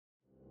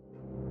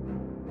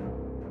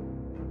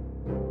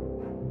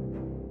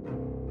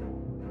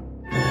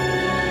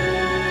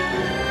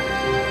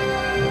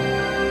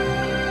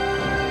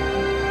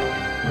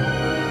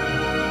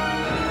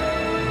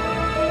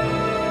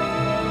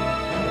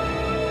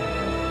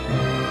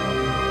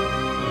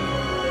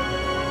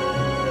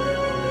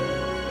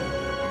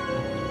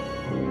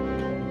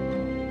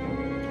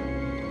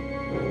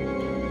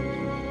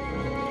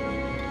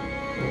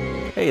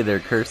Hey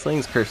there,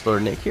 Curselings, Curse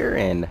Lord Nick here,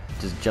 and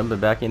just jumping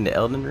back into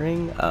Elden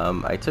Ring.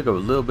 I took a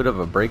little bit of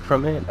a break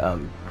from it,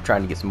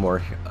 trying to get some more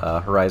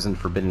Horizon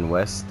Forbidden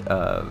West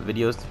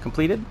videos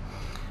completed.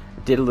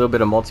 Did a little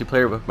bit of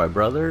multiplayer with my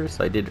brother,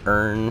 so I did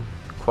earn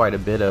quite a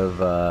bit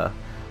of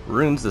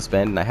runes to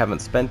spend, and I haven't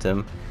spent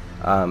them.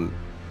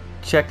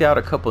 Checked out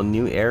a couple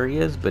new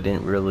areas, but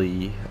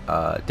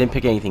didn't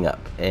pick anything up,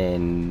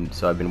 and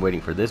so I've been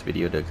waiting for this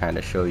video to kind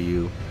of show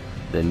you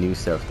the new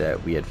stuff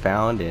that we had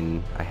found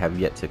and I have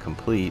yet to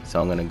complete, so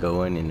I'm gonna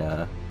go in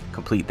and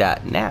complete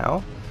that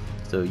now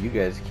so you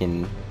guys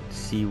can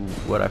see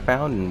what I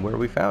found and where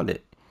we found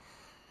it.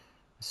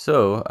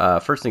 So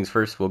first things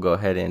first, we'll go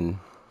ahead and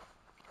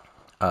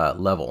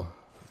level.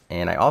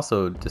 And I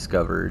also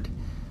discovered,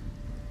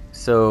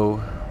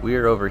 so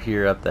we're over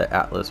here at the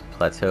Atlas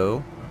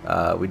Plateau.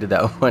 We did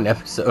that one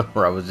episode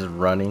where I was just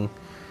running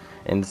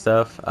and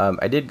stuff.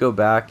 I did go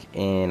back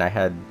and I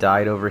had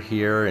died over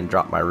here and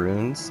dropped my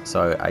runes,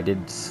 so I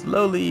did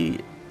slowly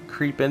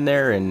creep in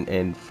there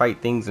and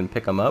fight things and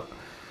pick them up.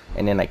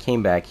 And then I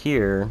came back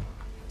here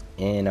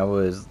and I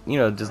was,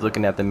 just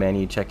looking at the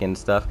menu, checking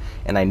stuff,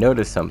 and I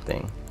noticed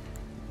something.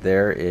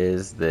 There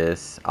is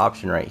this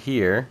option right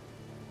here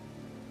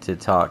to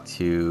talk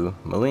to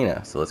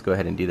Melina, so let's go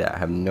ahead and do that. I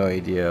have no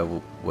idea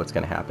what's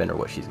going to happen or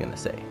what she's going to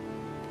say.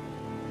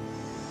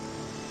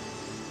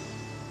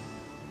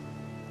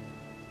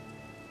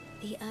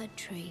 The Erd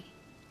tree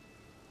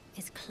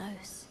is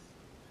close,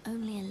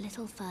 only a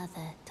little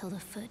further till the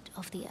foot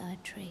of the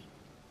Erd tree,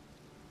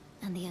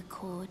 and the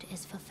accord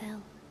is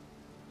fulfilled.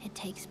 It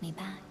takes me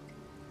back.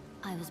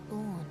 I was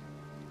born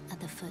at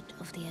the foot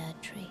of the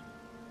Erd tree,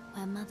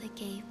 where Mother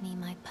gave me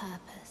my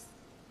purpose,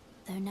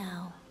 though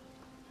now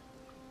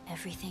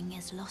everything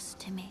is lost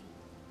to me.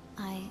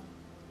 I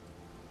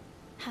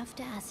have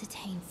to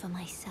ascertain for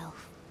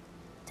myself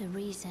the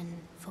reason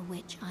for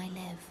which I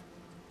live,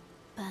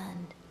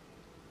 burned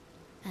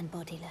and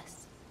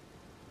bodiless.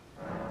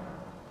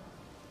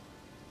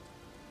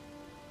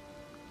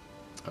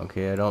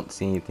 Okay, I don't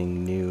see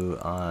anything new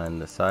on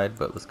the side,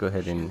 but let's go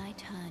ahead and... Shall I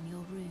turn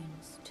your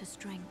runes to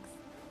strength?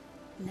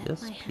 Let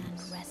yes, my please.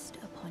 hand rest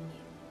upon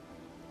you.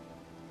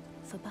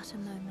 For but a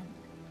moment,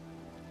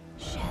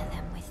 share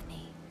them with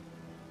me.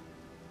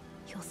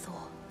 Your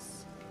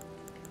thoughts,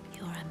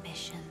 your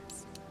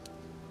ambitions,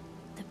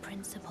 the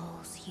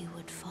principles you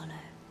would follow.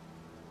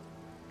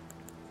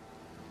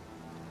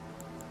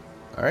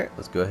 Alright,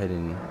 let's go ahead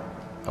and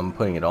I'm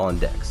putting it all in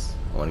Dex.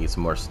 I want to get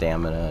some more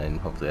stamina and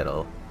hopefully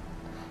that'll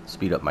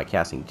speed up my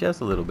casting just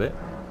a little bit.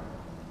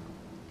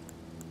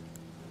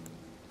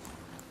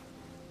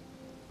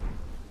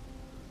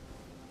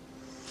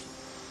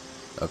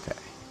 Okay,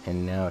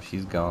 and now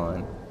she's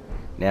gone.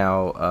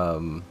 Now,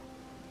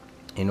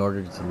 in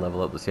order to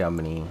level up, let's see how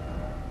many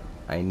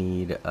I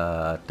need.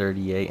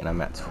 38 and I'm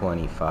at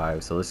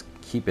 25, so let's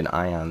keep an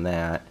eye on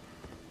that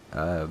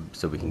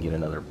so we can get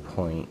another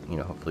point,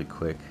 hopefully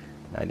quick.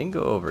 I didn't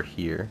go over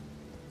here.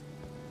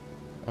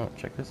 Oh,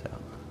 check this out.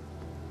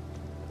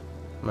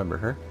 Remember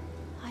her?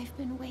 I've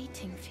been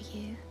waiting for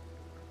you.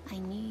 I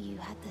knew you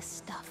had the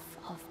stuff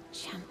of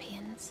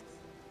champions.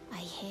 I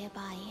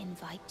hereby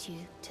invite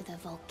you to the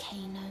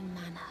Volcano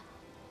Manor.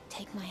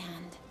 Take my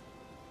hand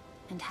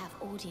and have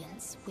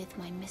audience with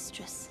my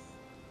mistress.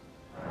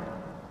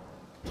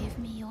 Give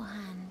me your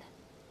hand.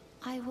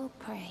 I will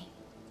pray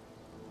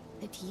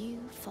that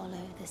you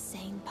follow the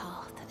same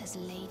path as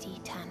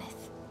Lady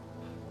Tanith.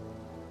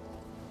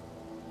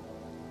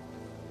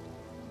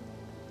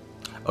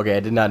 Okay,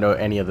 I did not know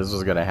any of this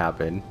was gonna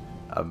happen.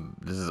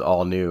 This is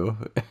all new,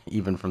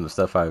 even from the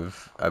stuff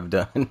I've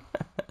done.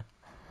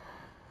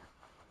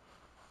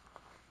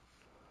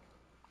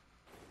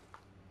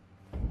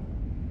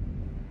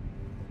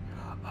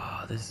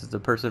 Oh, this is the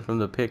person from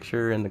the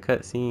picture and the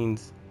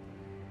cutscenes.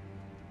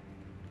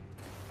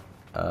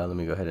 Let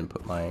me go ahead and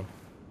put my...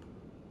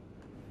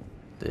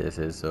 This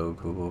is so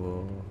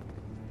cool.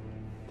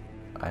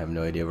 I have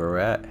no idea where we're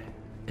at.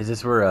 Is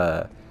this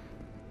where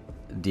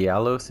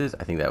Dialos is?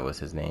 I think that was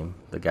his name.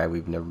 The guy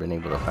we've never been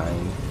able to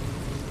find.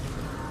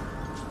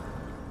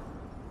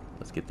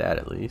 Let's get that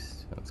at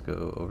least. Let's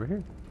go over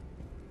here.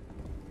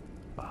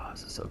 Oh,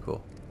 this is so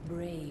cool.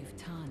 Brave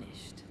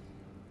Tarnished.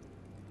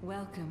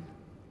 Welcome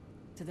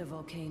to the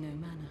Volcano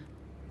Manor.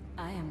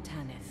 I am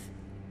Tanith,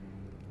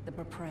 the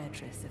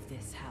proprietress of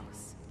this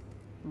house.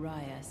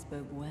 Raya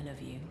spoke well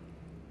of you.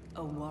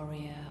 A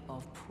warrior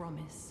of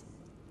promise,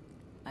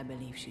 I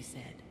believe she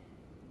said.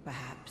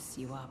 Perhaps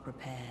you are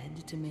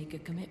prepared to make a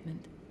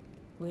commitment.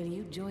 Will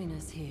you join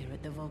us here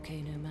at the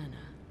Volcano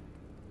Manor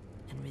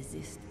and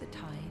resist the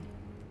tide?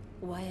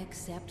 Why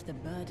accept the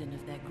burden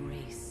of their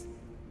grace,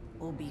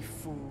 or be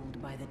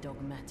fooled by the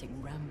dogmatic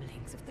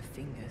ramblings of the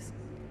fingers?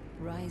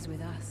 Rise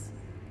with us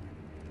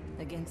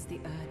against the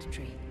Erd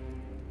tree.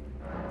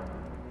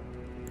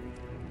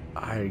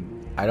 I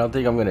don't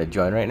think I'm gonna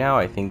join right now.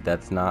 I think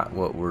that's not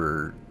what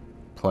we're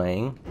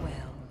playing.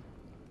 Well,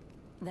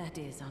 that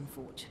is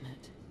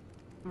unfortunate.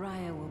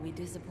 Raya will be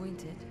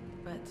disappointed,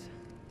 but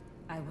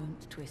I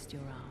won't twist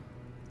your arm.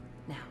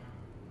 Now,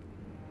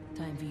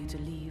 time for you to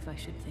leave, I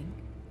should think.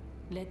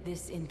 Let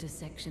this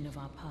intersection of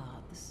our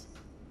paths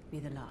be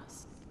the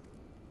last.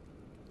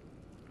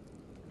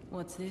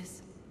 What's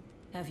this?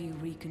 Have you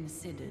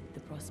reconsidered the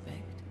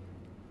prospect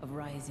of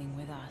rising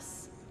with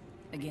us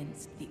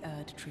against the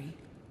Erd Tree?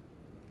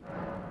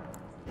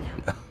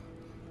 Now,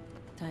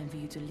 time for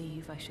you to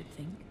leave, I should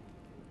think.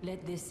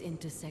 Let this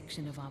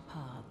intersection of our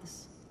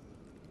paths.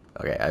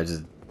 Okay, I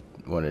just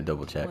want to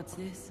double check. What's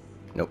this?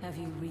 Nope. Have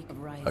you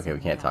Okay, we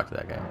can't talk to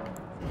that guy.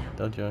 Now,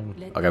 Don't join.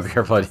 let I gotta be this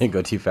careful I didn't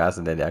go too fast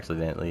and then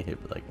accidentally hit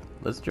like,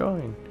 let's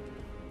join.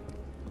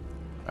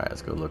 Alright,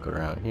 let's go look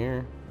around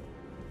here.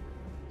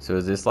 So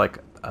is this like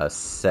a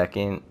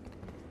second,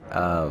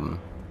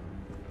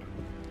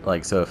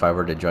 like, so if I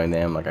were to join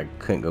them, like I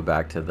couldn't go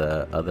back to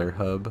the other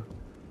hub,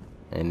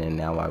 and then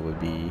now I would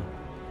be,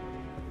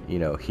 you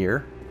know,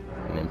 here,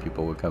 and then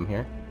people would come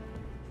here?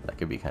 That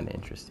could be kind of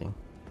interesting.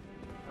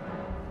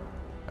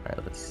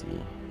 Alright, let's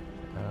see.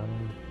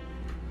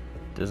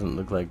 Doesn't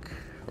look like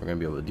we're gonna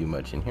be able to do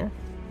much in here.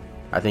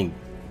 I think,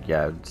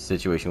 yeah, the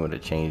situation would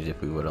have changed if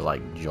we would have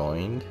like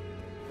joined.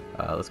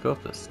 Let's go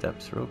up the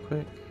steps real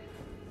quick.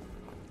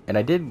 And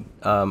I did,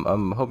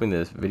 I'm hoping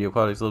this video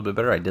quality is a little bit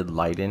better. I did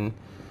lighten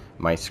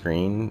my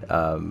screen.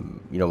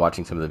 You know,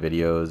 watching some of the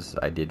videos,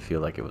 I did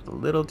feel like it was a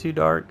little too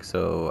dark,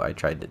 so I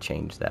tried to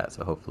change that.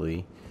 So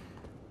hopefully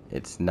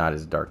it's not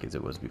as dark as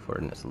it was before,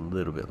 and it's a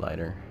little bit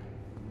lighter.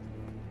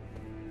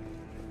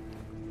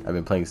 I've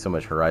been playing so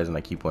much Horizon,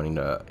 I keep wanting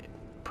to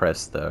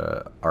press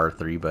the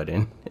R3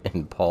 button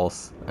and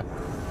pulse. Oh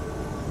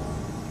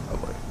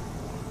boy.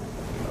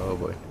 Oh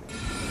boy.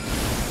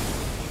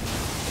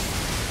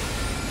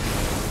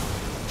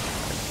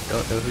 I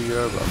don't know who you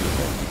are, but I'm just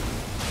gonna keep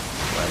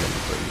slamming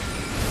before you.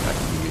 Not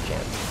gonna give you a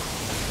chance.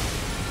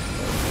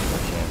 No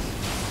chance.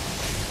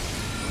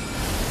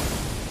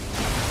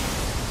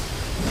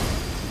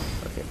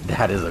 Okay,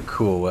 that is a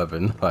cool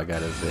weapon, I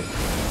gotta say.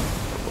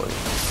 Oh boy.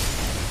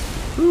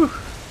 Whew.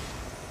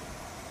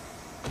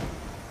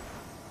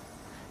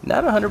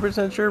 Not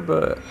 100% sure,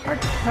 but I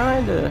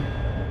kinda...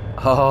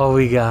 Oh,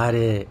 we got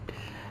it.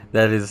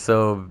 That is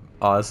so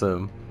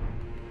awesome.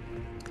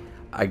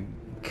 I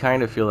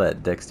kind of feel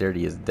that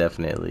dexterity has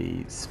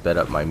definitely sped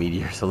up my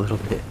meteors a little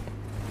bit,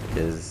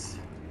 because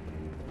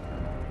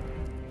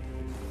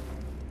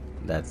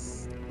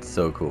that's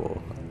so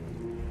cool.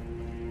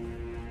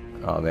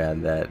 Oh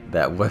man,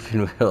 that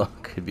weapon wheel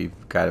could be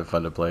kind of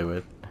fun to play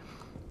with.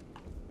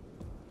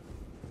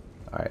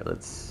 Alright,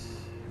 let's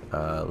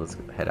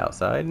head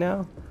outside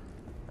now.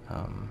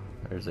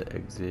 There's an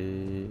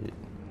exit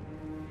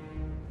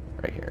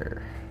right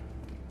here.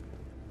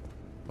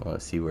 I want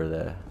to see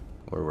where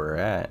we're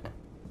at.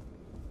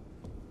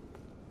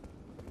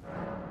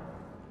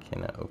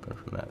 Cannot open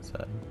from that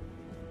side.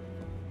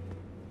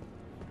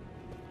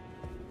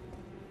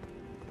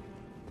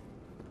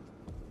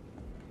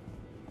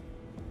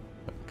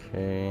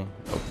 Okay.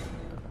 Oh.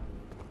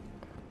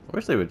 I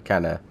wish they would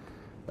kind of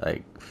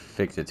like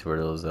fix it to where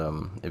those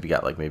if you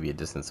got like maybe a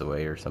distance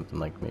away or something,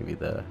 like maybe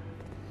the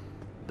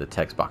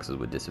text boxes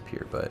would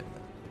disappear, but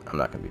I'm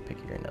not gonna be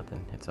picky or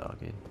nothing. It's all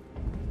good.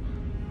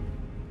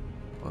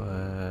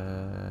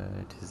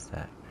 What is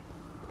that?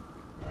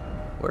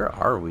 Where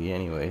are we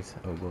anyways?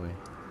 Oh boy.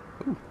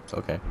 Ooh,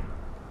 okay.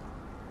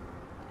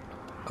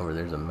 Over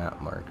there's a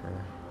map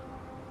marker.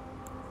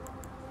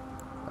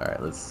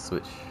 Alright, let's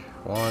switch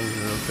wands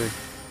real quick.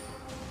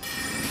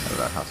 I don't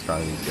know how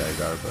strong these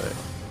guys are, but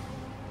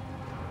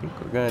I think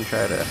we're gonna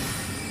try to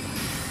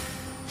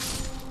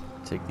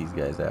take these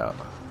guys out.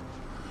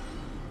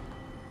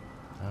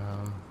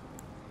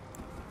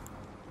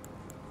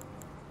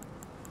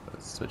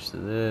 Let's switch to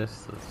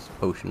this. Let's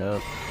potion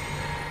up.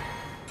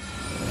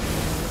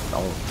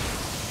 Oh.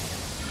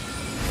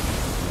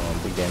 Come on,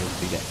 big damage,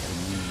 big damage.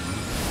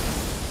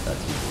 Not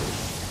too good.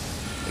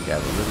 I think I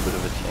have a little bit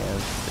of a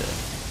chance to...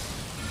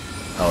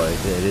 Oh,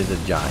 it is a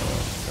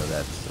giant, so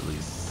that's at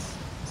least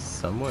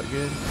somewhat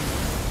good.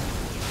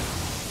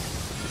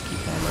 Just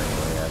keep hammering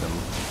away at him.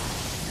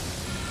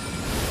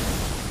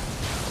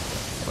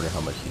 I wonder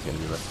how much he's gonna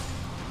be left.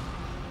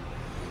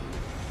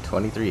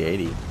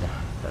 2380.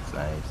 That's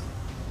nice.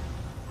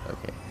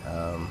 Okay,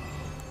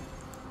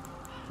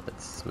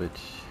 let's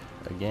switch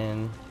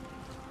again.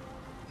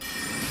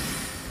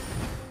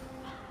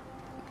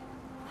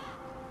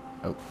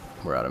 Oh,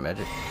 we're out of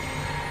magic.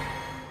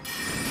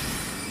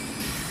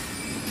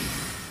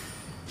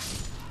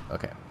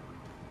 Okay,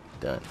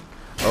 done.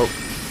 Oh,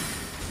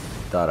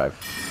 thought I've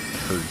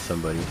heard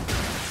somebody.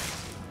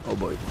 Oh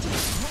boy.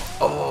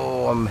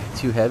 Oh, I'm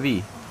too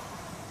heavy.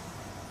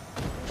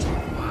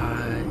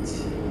 What?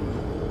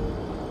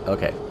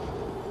 Okay.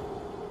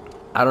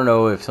 I don't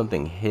know if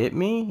something hit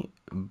me,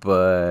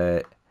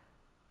 but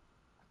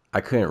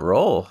I couldn't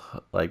roll.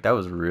 Like, that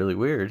was really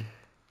weird.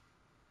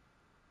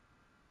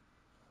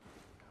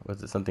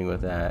 Was it something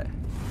with that?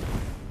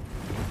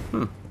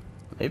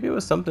 Maybe it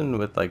was something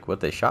with like what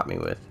they shot me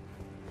with.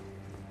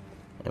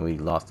 And we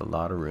lost a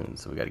lot of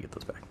runes, so we gotta get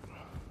those back.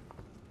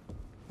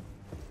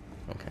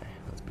 Okay,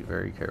 let's be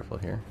very careful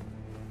here.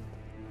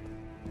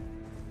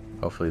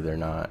 Hopefully they're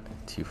not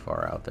too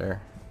far out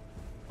there.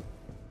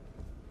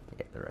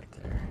 Yeah,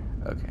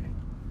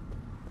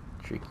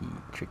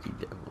 Tricky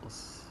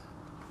devils.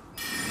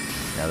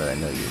 Now that I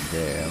know you're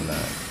there, I'm not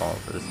falling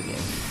for this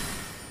again.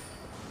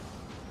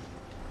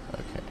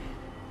 Okay.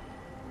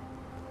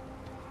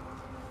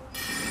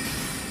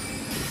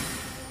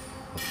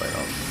 Hope I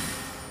don't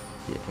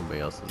get anybody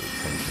else's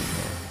attention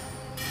here.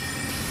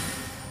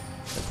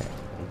 Okay,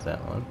 there's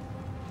that one.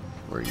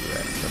 Where are you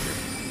at, sucker?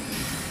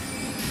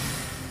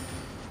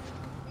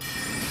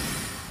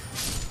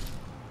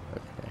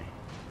 Okay.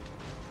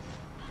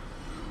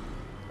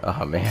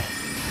 Oh man,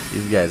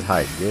 these guys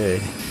hide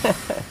good.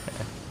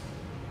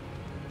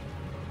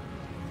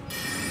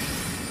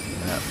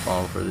 Not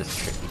falling for this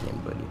trick again,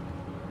 buddy.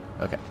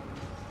 Okay.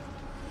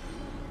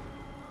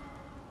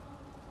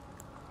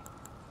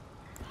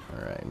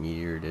 Alright,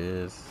 meteor it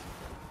is.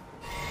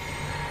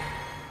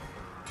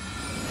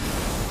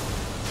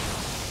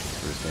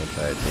 We're just gonna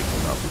try to take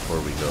him out before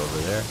we go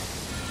over there.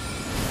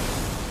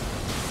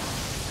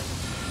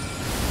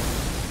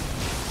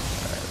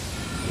 Alright,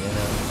 get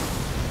him.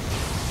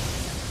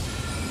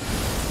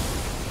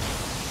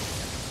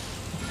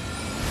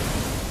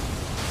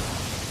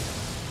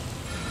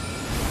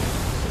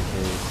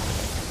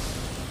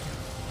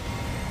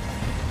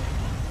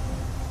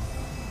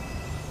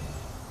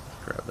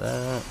 Grab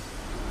that.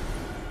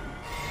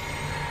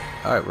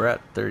 Alright, we're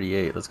at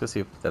 38. Let's go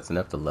see if that's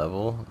enough to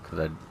level, because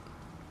I'd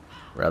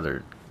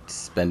rather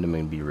spend them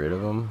and be rid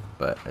of them,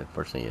 but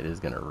unfortunately it is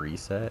going to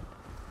reset.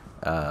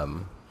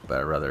 But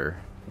I'd rather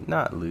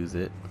not lose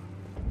it.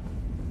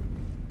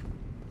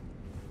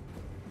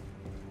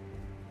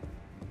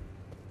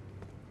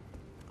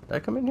 Did I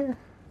come in here?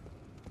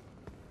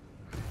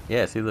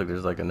 Yeah, see, look,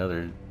 there's like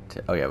another...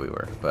 oh yeah, we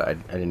were. But I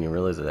didn't even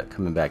realize that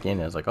coming back in,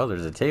 I was like, oh,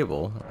 there's a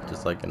table,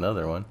 just like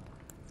another one.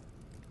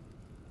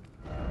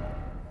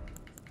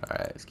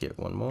 Alright, let's get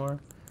one more.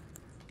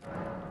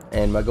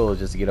 And my goal is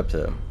just to get up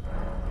to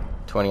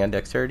 20 on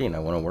dexterity, and I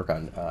want to work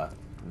on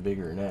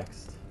vigor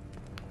next.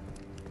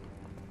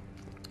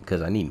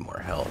 Because I need more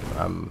health.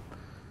 I'm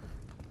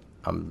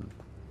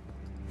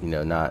you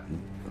know, not...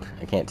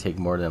 I can't take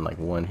more than like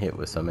one hit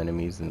with some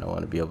enemies, and I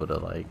want to be able to,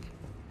 like,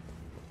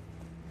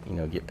 you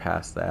know, get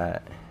past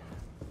that.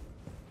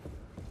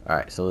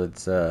 Alright, so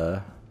let's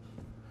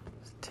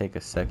take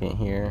a second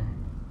here.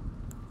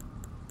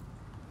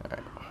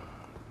 Alright.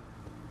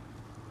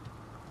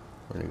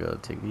 We're gonna go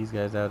take these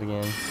guys out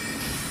again.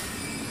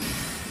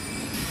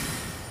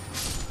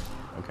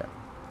 Okay.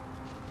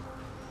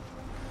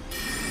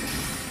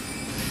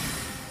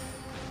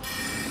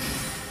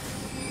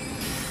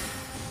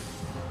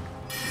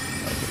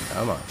 Okay,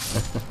 come on.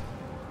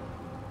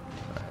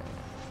 Alright.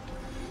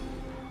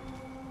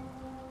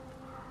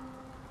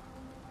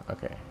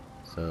 Okay,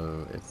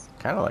 so it's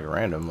kind of like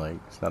random, like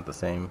it's not the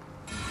same.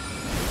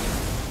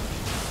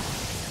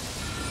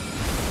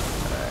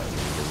 Alright, we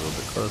need to get a little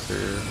bit closer.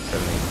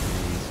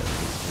 783,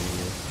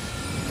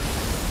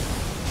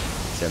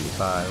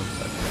 75.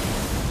 Alright.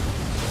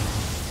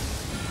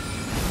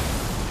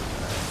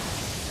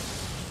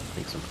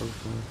 Take some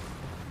potion.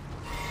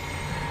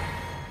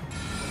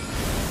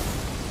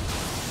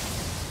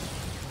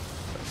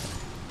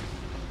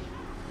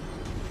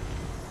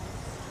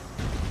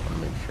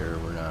 Make sure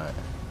we're not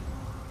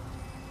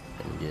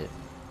gonna get,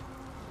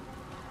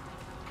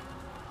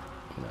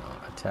 you know,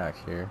 attacked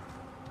here.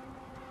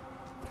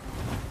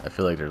 I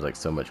feel like there's like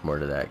so much more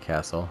to that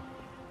castle.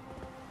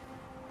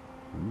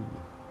 Ooh.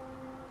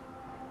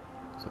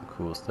 Some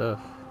cool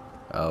stuff.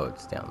 Oh,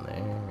 it's down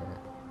there.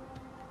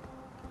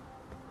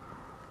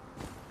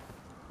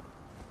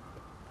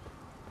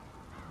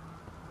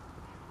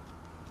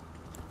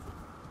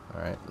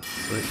 Alright, let's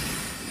switch.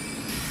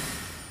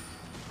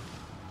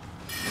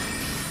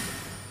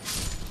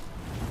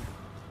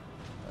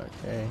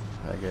 Okay,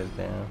 that goes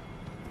down.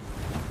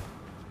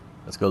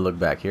 Let's go look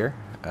back here.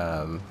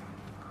 Oh.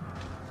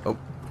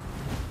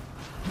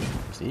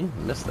 See?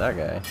 Missed that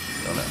guy.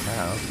 Don't know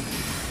how.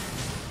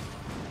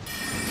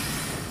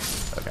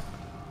 Okay.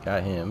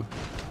 Got him.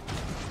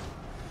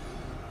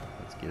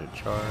 Let's get a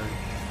charge.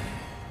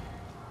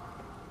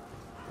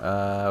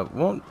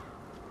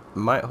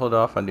 Might hold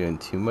off on doing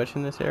too much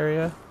in this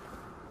area.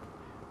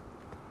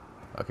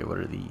 Okay, what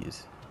are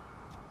these?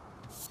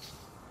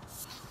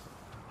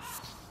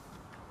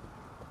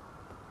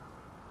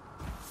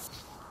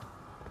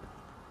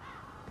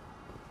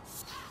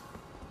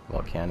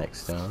 Volcanic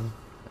stone.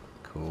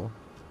 Cool.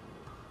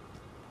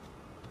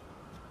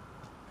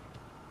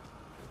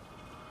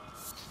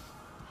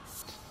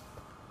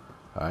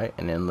 Alright,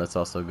 and then let's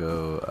also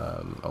go,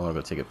 I want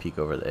to go take a peek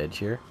over the edge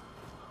here.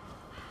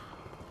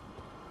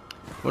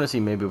 I want to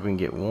see maybe if we can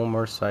get one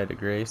more side of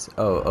grace.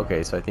 Oh,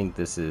 okay, so I think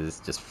this is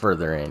just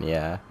further in,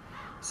 yeah.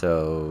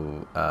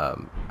 So,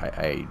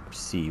 I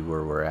see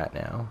where we're at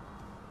now.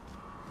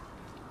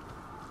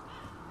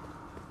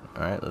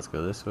 Alright, let's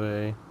go this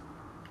way.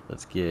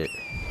 Let's get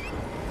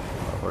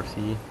a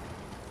horsey.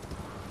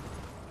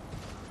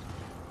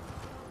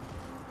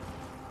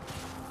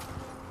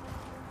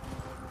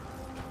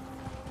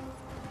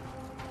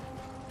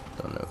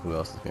 Don't know who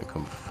else is going to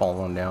come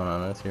falling down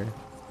on us here.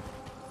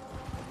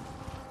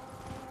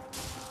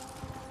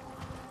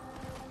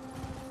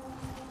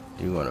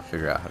 do want to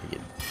figure out how to get...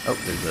 Oh,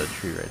 there's a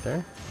tree right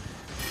there.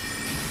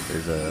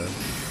 There's a...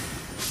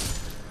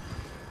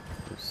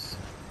 Oops.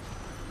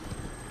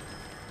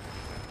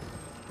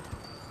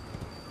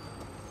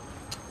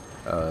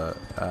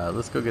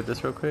 Let's go get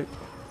this real quick.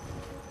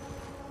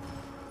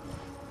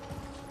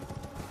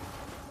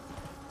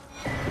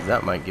 Because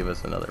that might give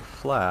us another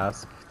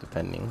flask,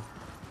 depending.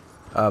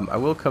 I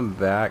will come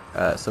back.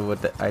 So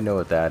what I know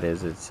what that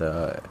is. It's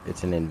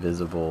an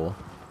invisible...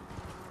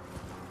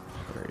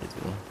 Where is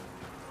he?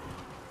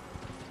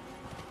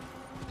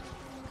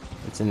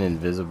 It's an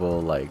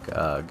invisible, like,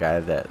 guy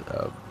that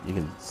you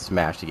can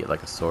smash to get,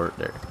 like, a sword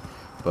there.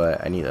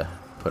 But I need to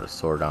put a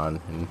sword on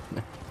and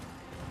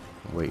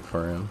wait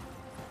for him.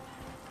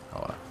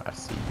 Oh, I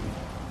see you.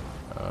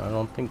 I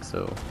don't think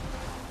so.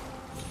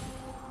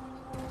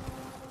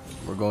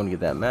 We're going to get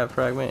that map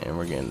fragment, and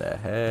we're getting the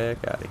heck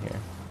out of here.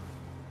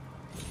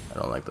 I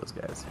don't like those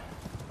guys.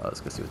 Oh,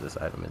 let's go see what this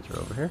item is right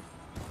over here.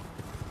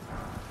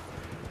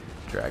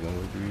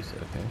 Dragonwood grease,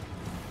 okay.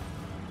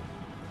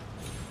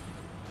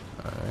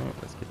 Alright,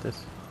 let's get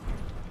this.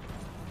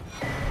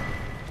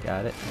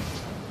 Got it.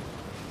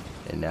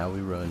 And now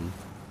we run.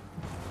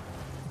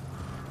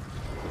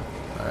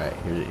 Alright,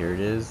 here it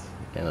is.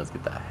 And let's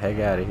get the heck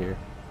out of here.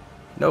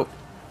 Nope.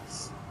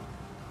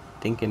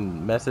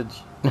 Stinking message.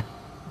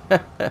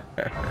 Let's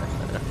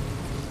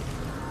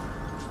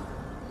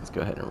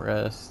go ahead and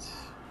rest.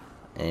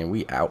 And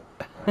we out.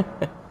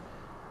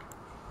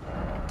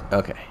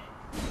 Okay.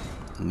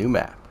 New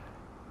map.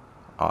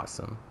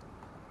 Awesome.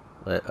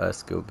 Let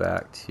us go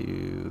back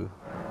to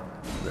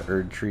the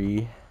Erd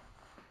tree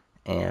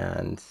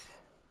and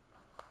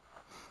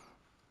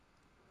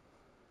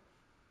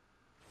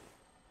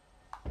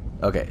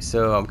okay,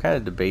 so I'm kind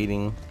of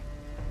debating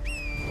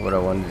what I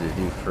wanted to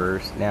do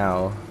first.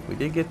 Now, we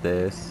did get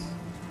this,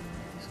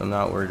 so I'm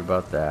not worried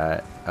about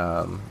that.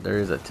 There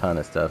is a ton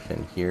of stuff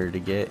in here to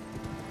get,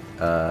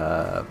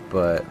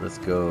 but let's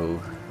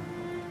go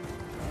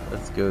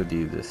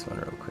do this one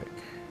real quick.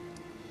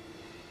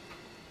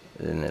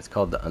 And it's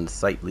called the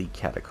Unsightly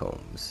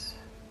Catacombs.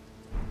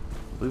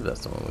 I believe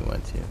that's the one we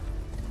went to.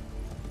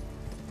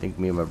 I think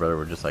me and my brother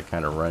were just like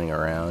kind of running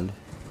around.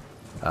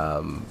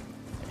 And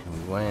we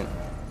went...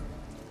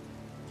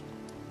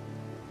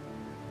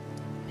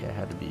 Yeah, it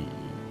had to be...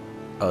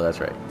 Oh, that's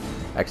right.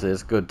 Actually,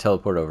 let's go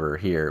teleport over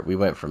here. We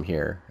went from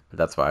here.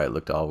 That's why it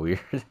looked all weird.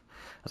 I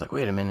was like,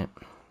 wait a minute.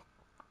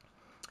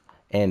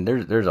 And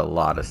there's a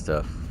lot of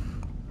stuff.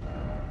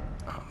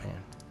 Oh,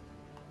 man.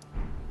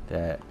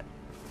 That...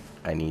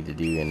 I need to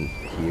do in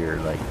here,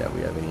 like, that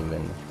we haven't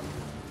even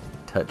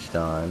touched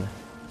on.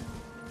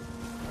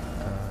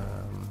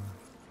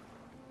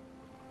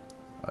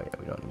 Oh yeah,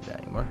 we don't need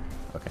that anymore.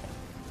 Okay.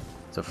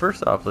 So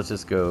first off, let's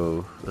just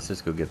go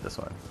get this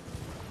one.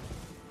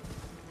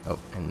 Oh,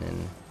 and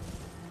then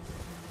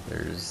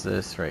there's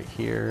this right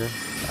here.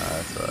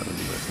 So that'll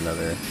give us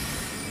another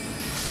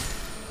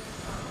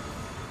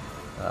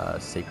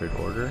Sacred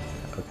Order.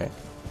 Okay.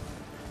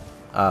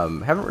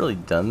 Haven't really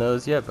done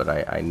those yet, but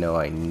I know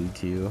I need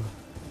to.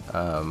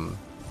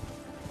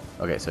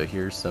 Okay, so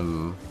here's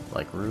some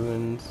like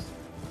ruins.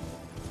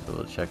 So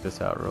we'll check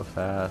this out real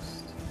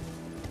fast.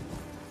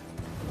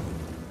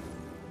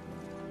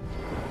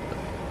 The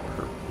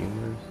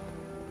perfumers.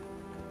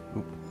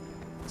 Oop.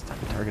 Stop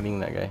targeting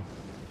that guy.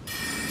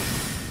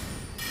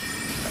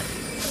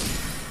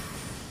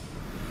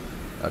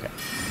 Okay.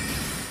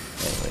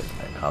 Anyways,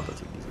 I'll have to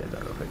take these guys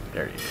out real quick.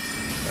 There he is.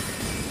 Okay.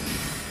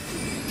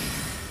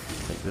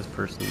 Take this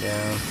person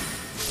down.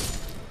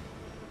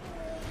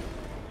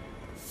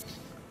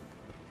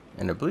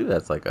 And I believe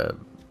that's like a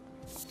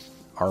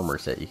armor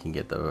set you can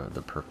get,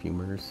 the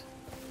perfumers.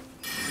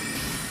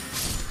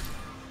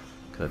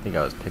 Because I think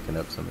I was picking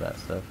up some of that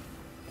stuff.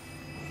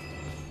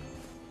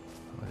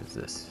 What is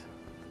this?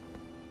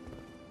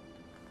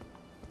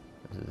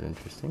 This is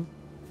interesting.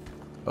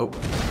 Oh.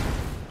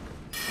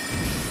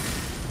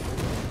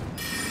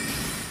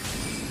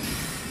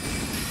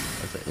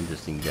 That's an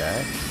interesting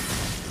guy.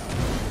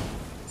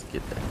 Let's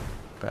get that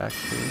back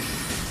here.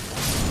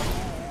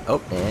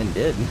 Oh, and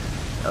did.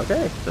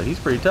 Okay, so he's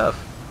pretty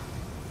tough.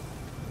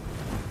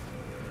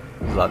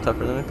 He's a lot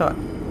tougher than I thought.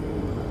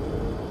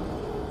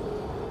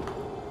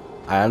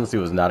 I honestly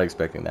was not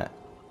expecting that.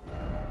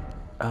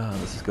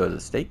 Let's just go to the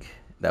stake.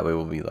 That way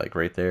we'll be like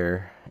right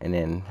there. And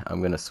then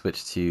I'm gonna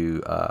switch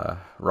to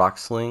rock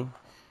sling.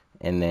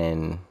 And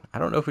then I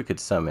don't know if we could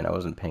summon. I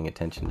wasn't paying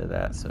attention to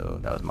that, so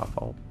that was my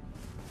fault.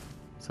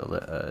 So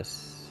let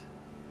us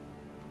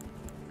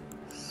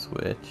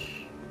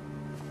switch.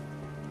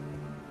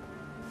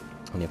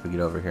 And if we get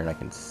over here and I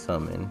can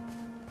summon,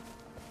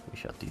 we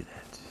shall do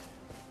that.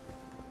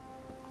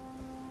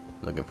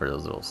 Looking for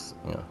those little,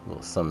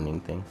 little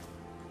summoning thing.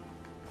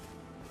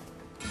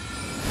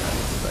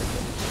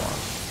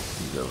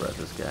 He's over at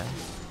this guy.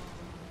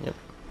 Yep.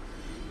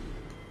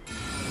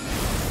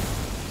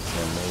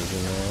 Send those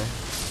in there.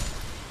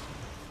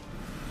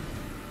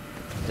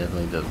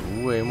 Definitely does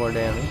way more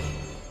damage.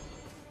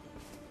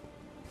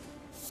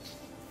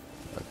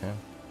 Okay.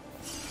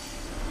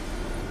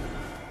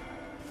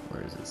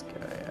 Where is this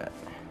guy at?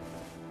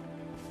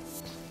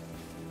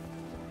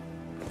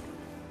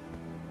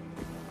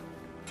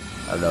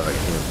 I don't know if I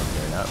can hit him from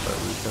here or not, but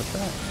we shall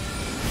try.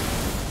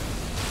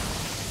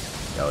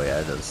 Oh yeah,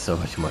 it does so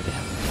much more damage.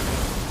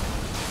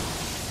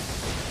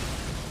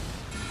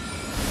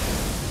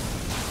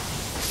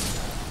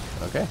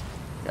 Okay,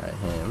 got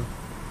him.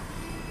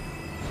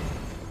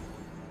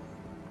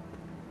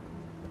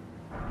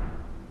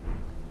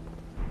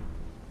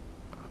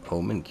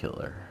 Omen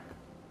killer.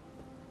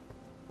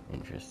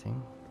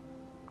 Interesting.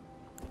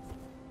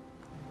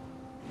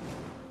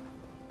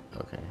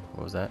 Okay,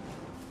 what was that?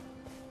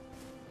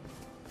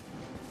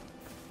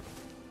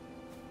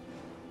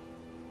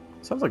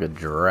 Sounds like a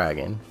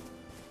dragon.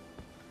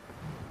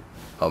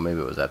 Oh, maybe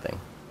it was that thing.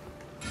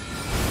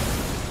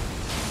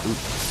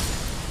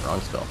 Oops, wrong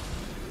spell.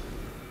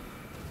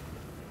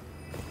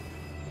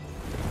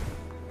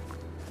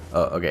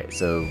 Oh, okay,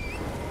 so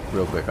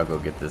real quick, I'll go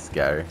get this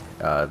guy.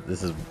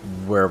 This is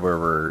where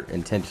we're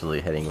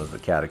intentionally heading, was the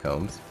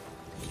catacombs.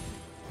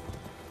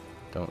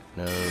 Don't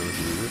know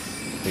who this is.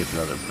 I think it's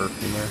another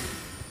perfumer.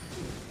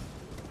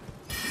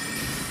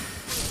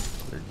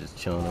 They're just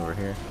chilling over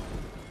here.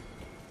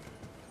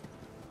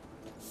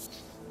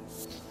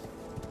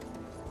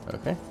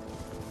 Okay.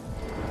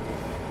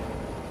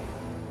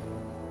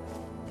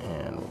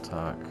 And we'll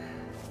talk.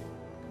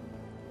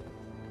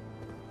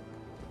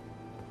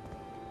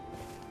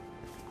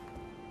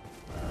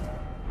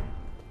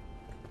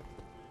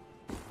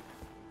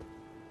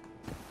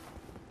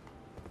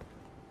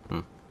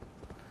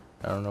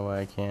 I don't know why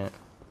I can't.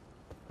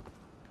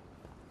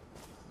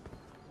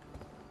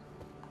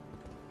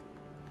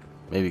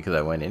 Maybe because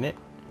I went in it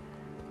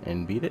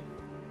and beat it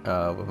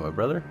with my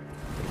brother.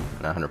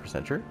 Not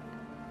 100% sure.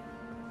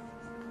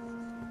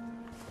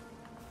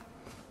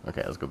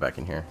 Okay, let's go back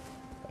in here.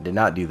 I did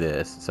not do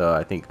this, so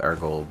I think our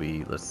goal will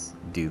be, let's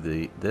do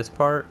this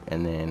part,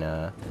 and then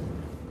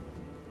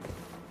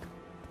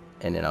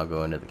I'll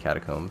go into the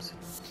catacombs.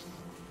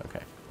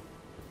 Okay.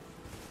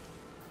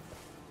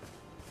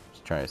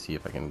 Just trying to see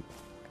if I can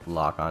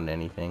lock onto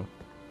anything.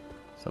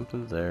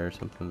 Something's there,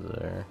 something's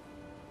there.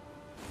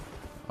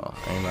 Oh,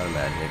 I am out of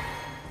magic.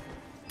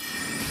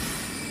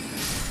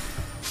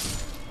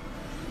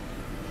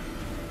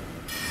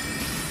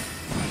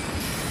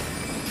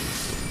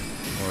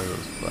 More of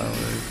those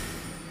flowers.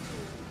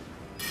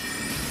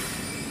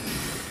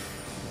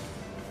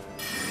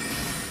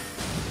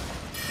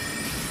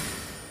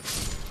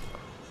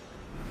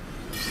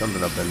 There's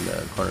something up in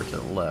the corner to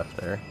the left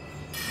there.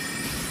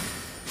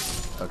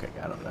 Okay,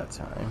 got him that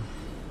time.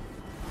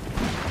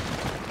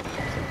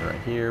 Something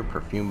right here,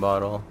 perfume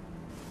bottle.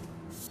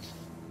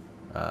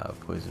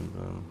 Poison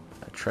bloom.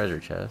 A treasure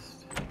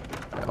chest.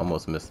 I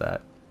almost missed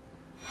that.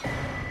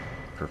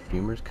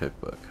 Perfumer's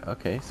cookbook.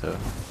 Okay, so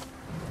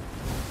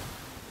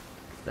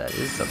that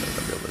is something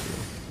I'll be able to do.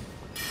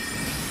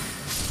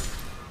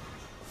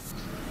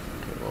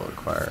 Okay, we'll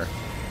acquire.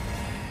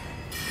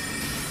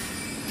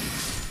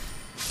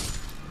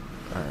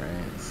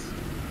 Alright.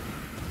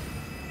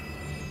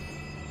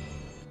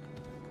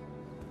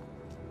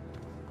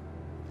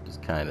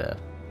 Just kinda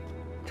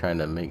trying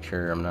to make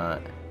sure I'm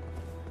not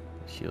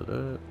shield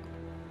up.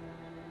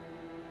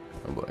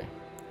 Oh boy.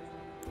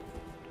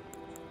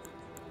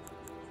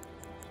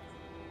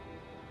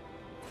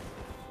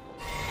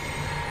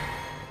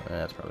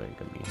 That's probably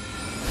gonna be a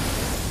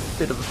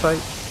bit of a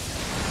fight.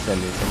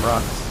 Send in some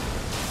rocks.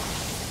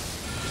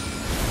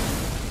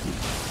 Keep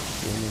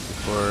doing it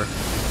before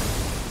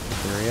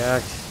they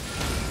react.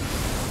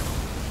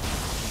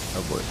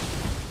 Oh boy.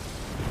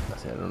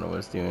 I don't know what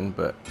it's doing,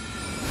 but I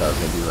thought it was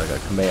gonna do like a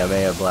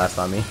Kamehameha blast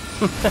on me.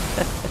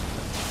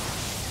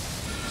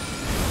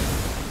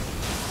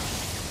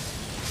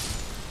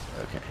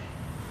 Okay,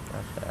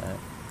 got that.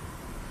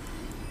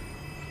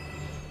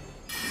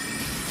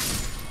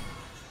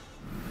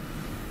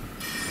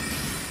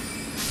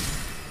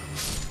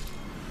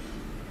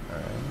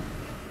 Alright.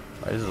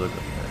 Why does it look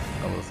like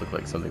that? Almost look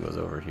like something was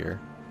over here.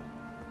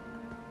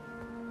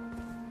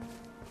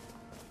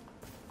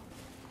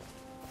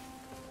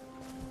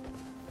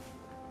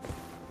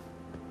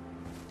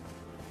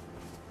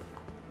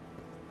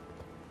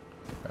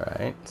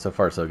 Alright, so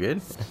far so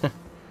good.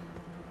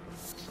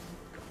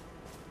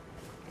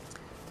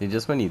 Dude,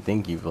 just when you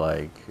think you're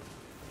like,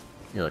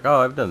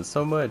 oh, I've done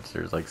so much,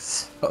 there's like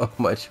so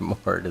much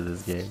more to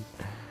this game.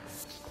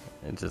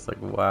 It's just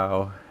like,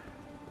 wow.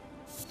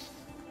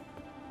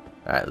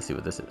 Alright, let's see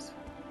what this is.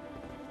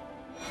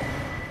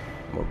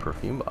 More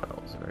perfume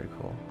bottles, very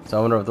cool. So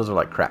I wonder if those are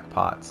like cracked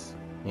pots,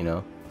 you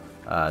know?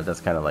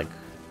 That's kind of like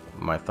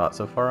my thought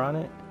so far on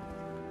it.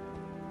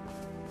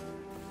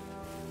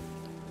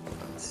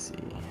 Let's see.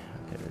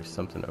 Okay, there's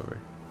something over.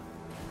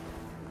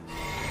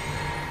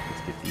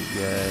 Let's get these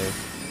guys.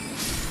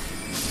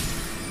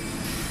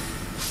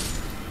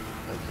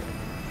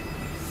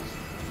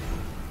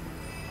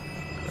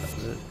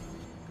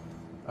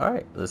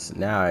 Alright,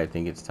 now I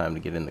think it's time to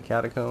get in the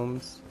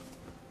catacombs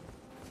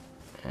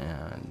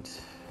and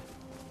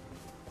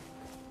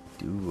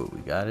do what we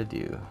gotta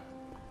do.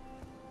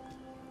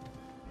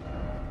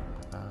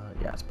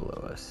 Yeah, it's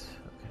below us.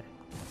 Okay.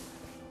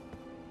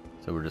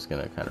 So we're just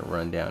gonna kind of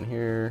run down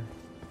here.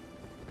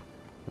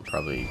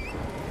 Probably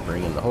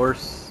bring in the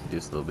horse, do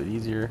this a little bit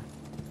easier.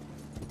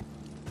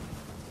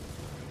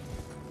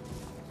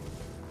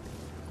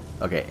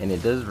 Okay, and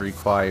it does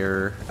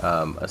require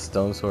a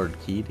stone sword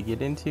key to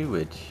get into,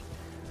 which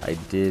I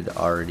did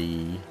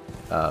already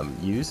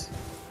use.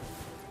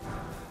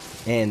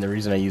 And the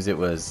reason I used it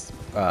was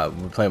we're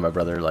playing with my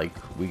brother. Like,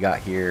 we got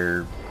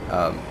here,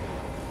 the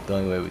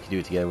only way we could do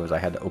it together was I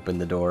had to open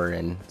the door,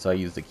 and so I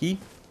used the key,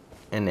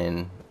 and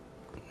then,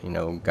 you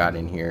know, got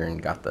in here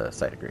and got the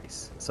Sight of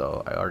Grace.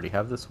 So I already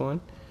have this one,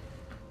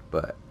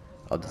 but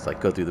I'll just like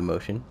go through the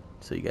motion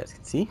so you guys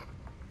can see.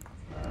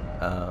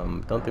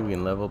 Don't think we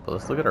can level, but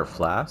let's look at our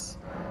flasks.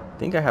 I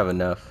think I have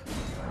enough.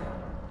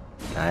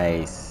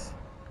 Nice,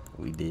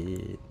 we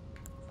did.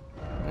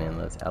 And then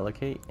let's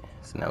allocate.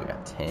 So now we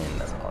got 10.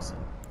 That's awesome.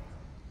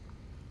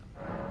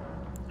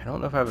 I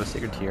don't know if I have a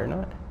sacred tier or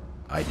not.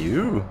 I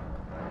do.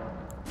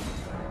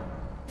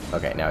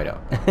 Okay, now I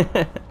don't.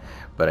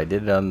 But I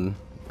did it on.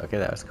 Okay,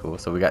 that was cool.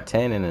 So we got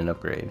 10 and an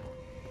upgrade.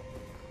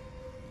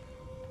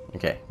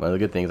 Okay, one of the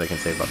good things I can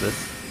say about this: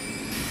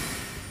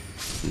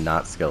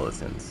 not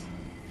skeletons.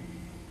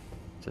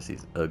 Just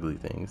these ugly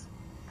things.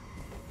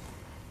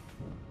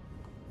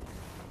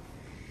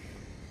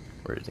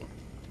 Where is he?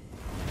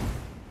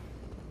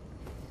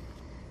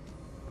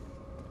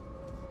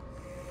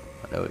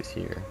 I know he's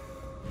here.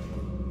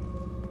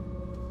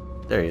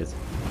 There he is.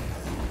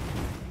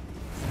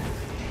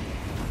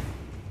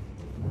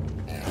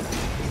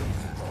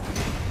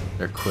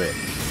 They're quick.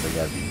 So you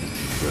gotta be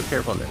real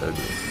careful, and they're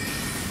ugly.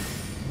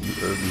 You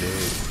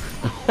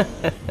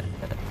ugly.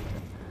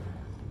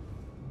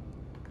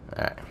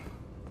 Alright.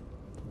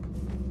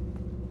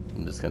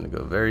 I'm just gonna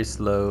go very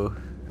slow.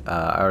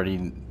 I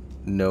already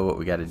know what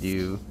we gotta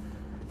do,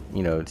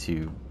 you know,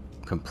 to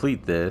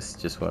complete this.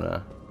 Just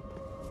wanna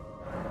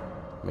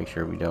make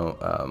sure we don't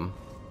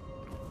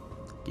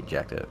get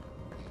jacked up.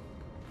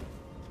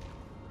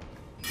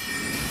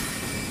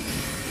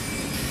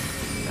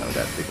 Now we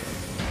got a big one.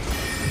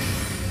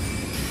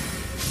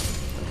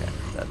 Okay,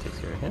 that takes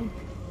care of him.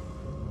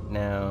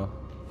 Now,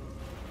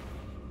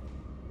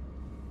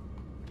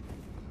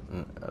 I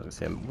was gonna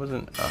say I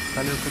wasn't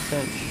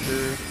 100%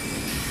 sure.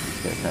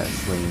 Just gonna kind of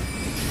swing.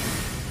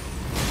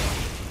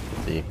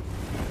 Let's see,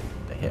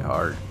 they hit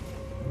hard.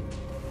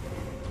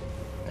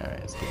 All right,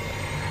 let's do that.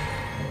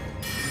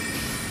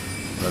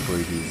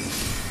 Luckily, he's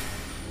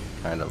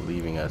kind of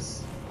leaving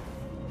us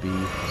be.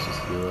 Let's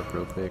just heal up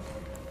real quick.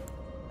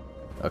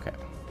 Okay.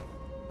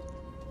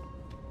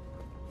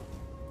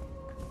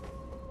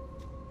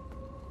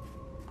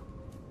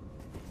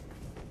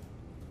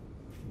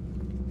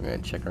 We're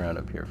gonna check around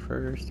up here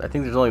first. I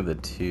think there's only the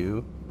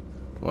two.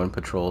 One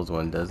patrols,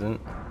 one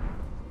doesn't.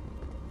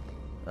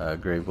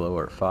 Grave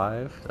Blower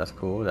 5. That's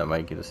cool. That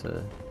might get us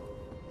a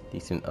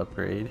decent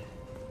upgrade.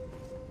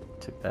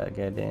 Took that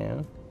guy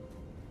down.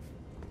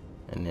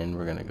 And then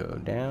we're gonna go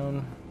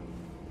down.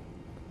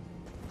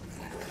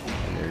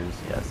 And there's,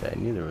 yes, I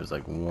knew there was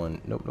like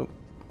one. Nope, nope.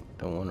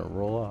 Don't want to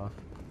roll off.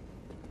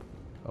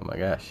 Oh my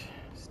gosh.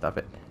 Stop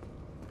it.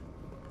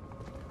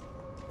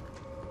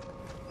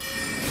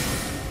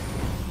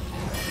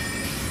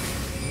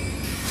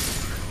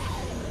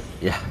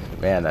 Yeah,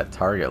 man, that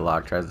target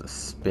lock tries to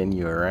spin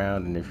you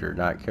around, and if you're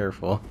not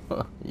careful,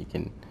 you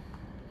can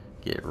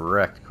get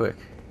wrecked quick.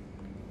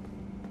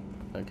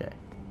 Okay.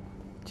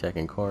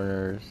 Checking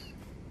corners.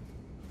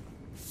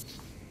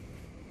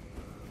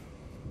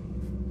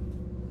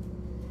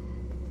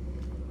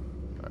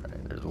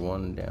 Alright, there's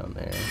one down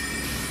there.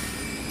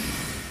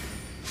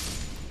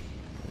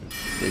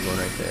 Big one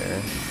right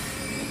there.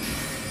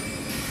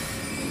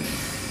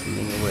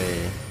 Sling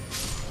away.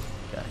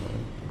 Got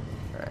him.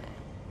 Alright.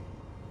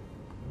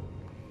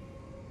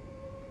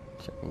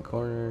 Checking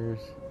corners.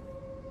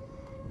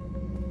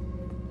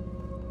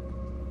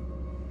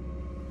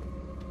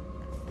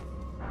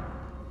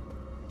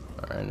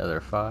 Alright, another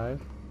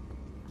 5.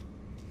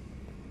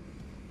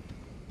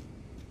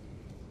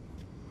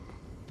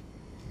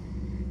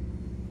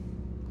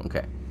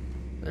 Okay.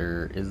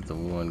 There is the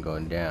one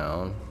going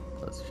down.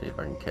 Let's see if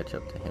I can catch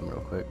up to him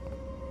real quick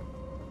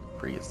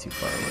before he gets too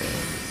far away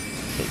and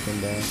just take him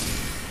down.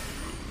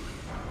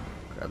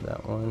 Grab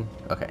that one.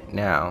 Okay,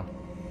 now,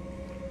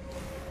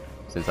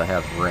 since I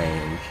have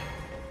range,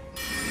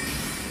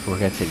 we're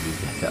gonna take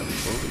these guys out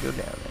before we go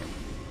down there.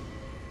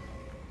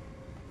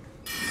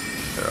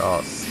 They're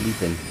all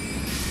sleeping.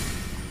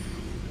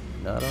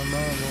 Not on my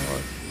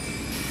watch.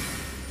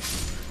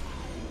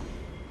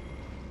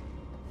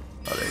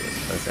 Oh, there he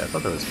is. I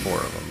thought there was 4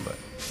 of them, but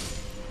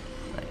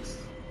nice.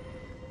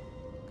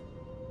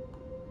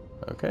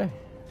 Okay.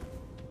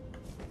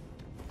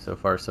 So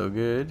far, so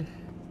good.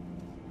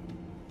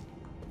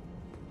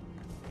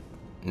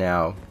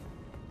 Now,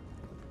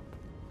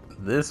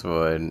 this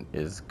one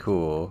is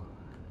cool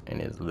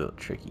and is a little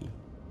tricky.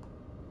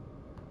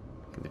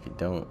 Because if you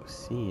don't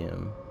see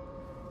him,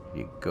 if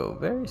you go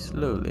very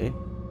slowly,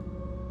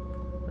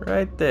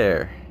 right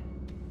there,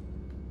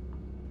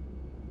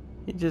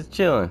 he's just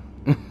chilling.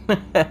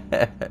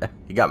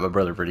 He got my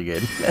brother pretty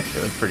good. It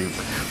was pretty.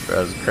 I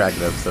was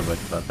cracking up so much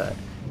about that.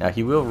 Now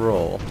he will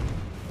roll,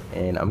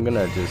 And I'm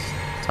gonna just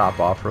top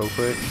off real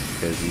quick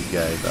because these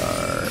guys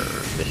are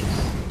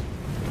vicious.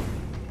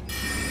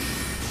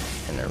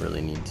 And I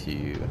really need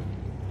to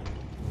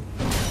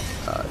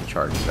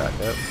charge back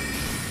up.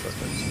 Let's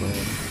go swim.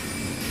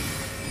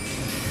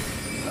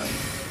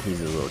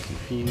 He's a little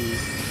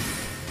confused,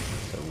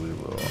 so we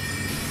will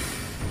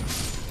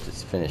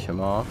just finish him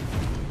off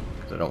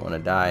because I don't want to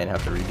die and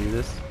have to redo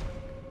this.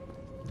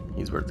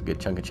 He's worth a good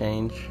chunk of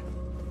change.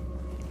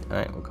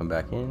 Alright, we'll come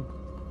back in.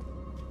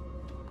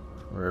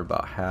 We're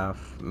about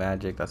half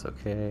magic, that's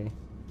okay.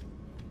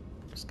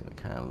 Just gonna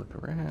kind of look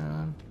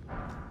around.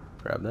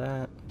 Grab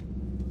that.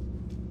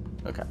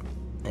 Okay.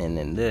 And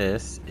then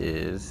this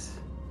is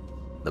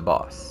the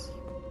boss.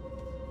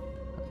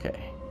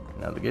 Okay.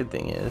 Now the good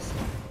thing is,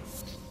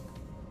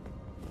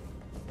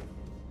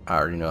 I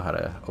already know how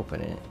to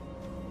open it.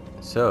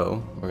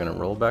 So, we're gonna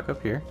roll back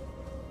up here.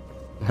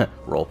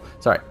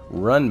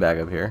 Run back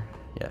up here.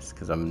 Yes,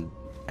 because I'm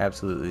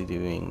absolutely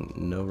doing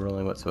no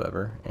rolling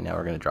whatsoever. And now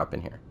we're gonna drop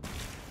in here.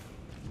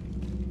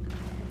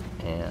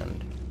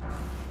 And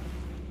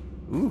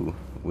ooh,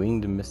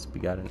 winged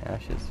misbegotten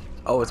ashes.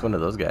 Oh, it's one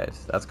of those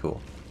guys. That's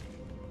cool.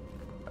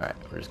 Alright,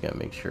 we're just gonna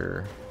make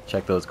sure,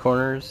 check those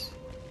corners.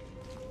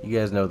 You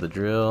guys know the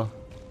drill.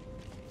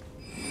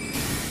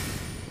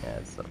 Yeah,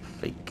 it's a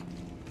fake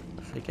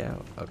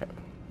out. Okay.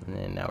 And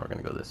then now we're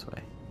gonna go this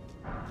way.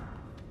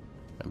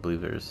 I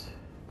believe there's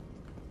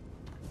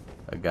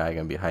a guy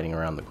gonna be hiding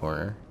around the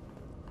corner.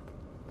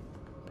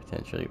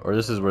 Potentially. Or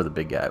this is where the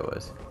big guy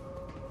was.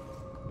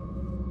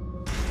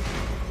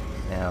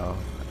 Now,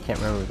 I can't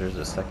remember if there's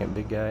a second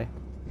big guy.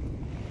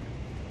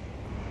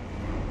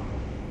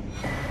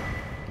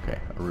 Okay,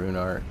 a rune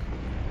arc.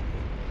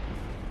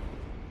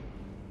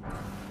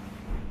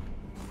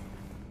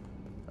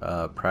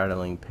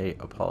 Prattling pay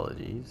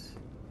apologies.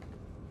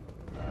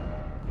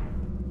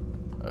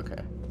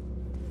 Okay.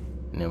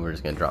 And then we're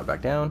just gonna drop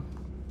back down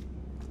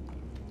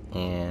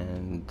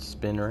and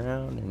spin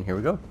around, and here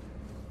we go.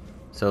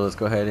 So let's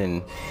go ahead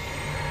and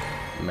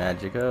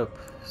magic up,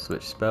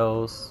 switch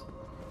spells.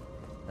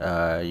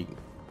 You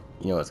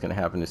know what's gonna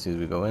happen as soon as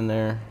we go in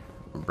there.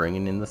 We're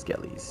bringing in the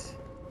skellies.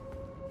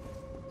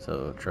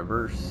 So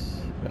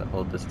traverse, I'm gonna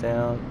hold this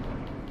down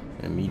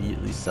and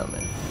immediately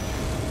summon.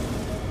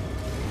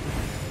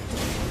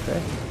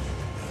 Okay.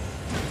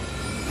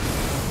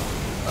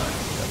 Alright,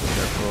 gotta be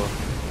careful.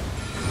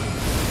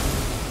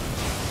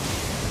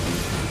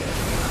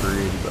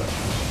 Pretty buff.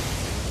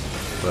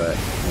 But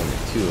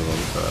there's two of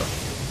them, so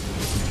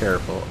be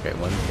careful. Okay,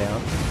 one's down.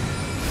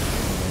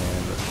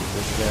 And let's get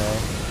this guy.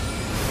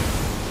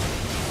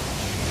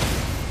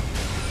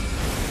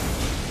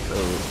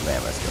 Oh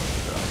man, let's go.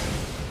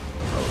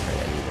 Okay,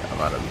 I need it.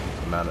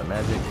 I'm out of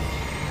magic.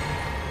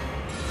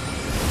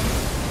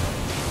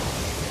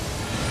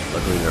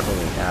 Luckily they're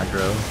holding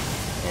aggro,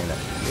 and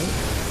that's good.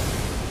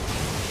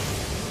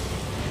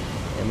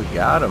 And we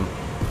got him.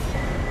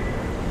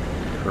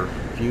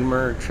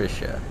 Perfumer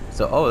Trisha.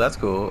 So, oh, that's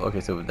cool. Okay,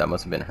 so that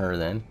must have been her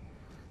then.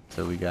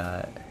 So we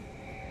got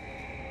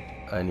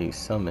a new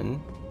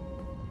summon.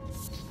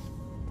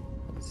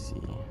 Let's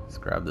see. Let's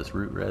grab this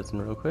root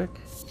resin real quick.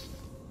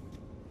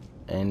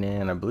 And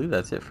then I believe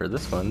that's it for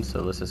this one,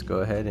 so let's just go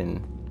ahead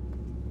and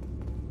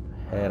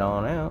head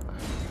on out.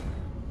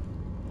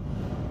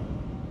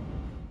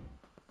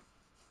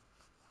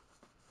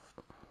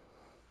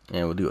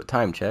 And we'll do a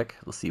time check.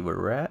 Let's see where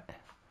we're at.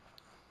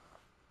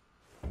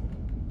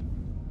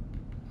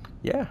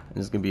 Yeah,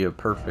 this is gonna be a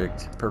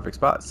perfect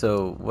spot.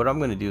 So what I'm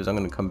gonna do is I'm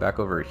gonna come back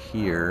over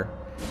here,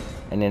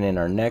 and then in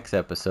our next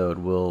episode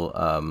we'll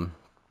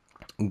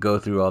go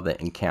through all the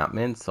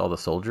encampments, all the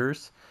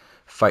soldiers,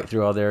 fight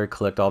through all there,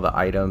 collect all the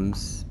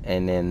items,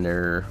 and then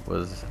there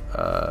was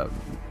a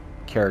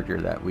character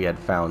that we had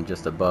found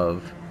just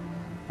above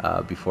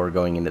before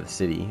going into the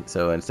city.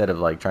 So instead of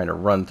like trying to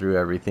run through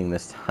everything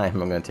this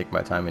time, I'm going to take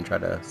my time and try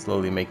to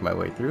slowly make my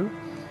way through.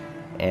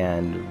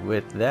 And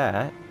with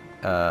that,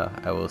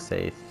 I will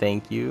say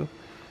thank you.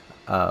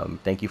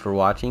 Thank you for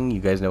watching. You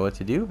guys know what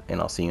to do, and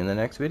I'll see you in the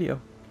next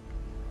video.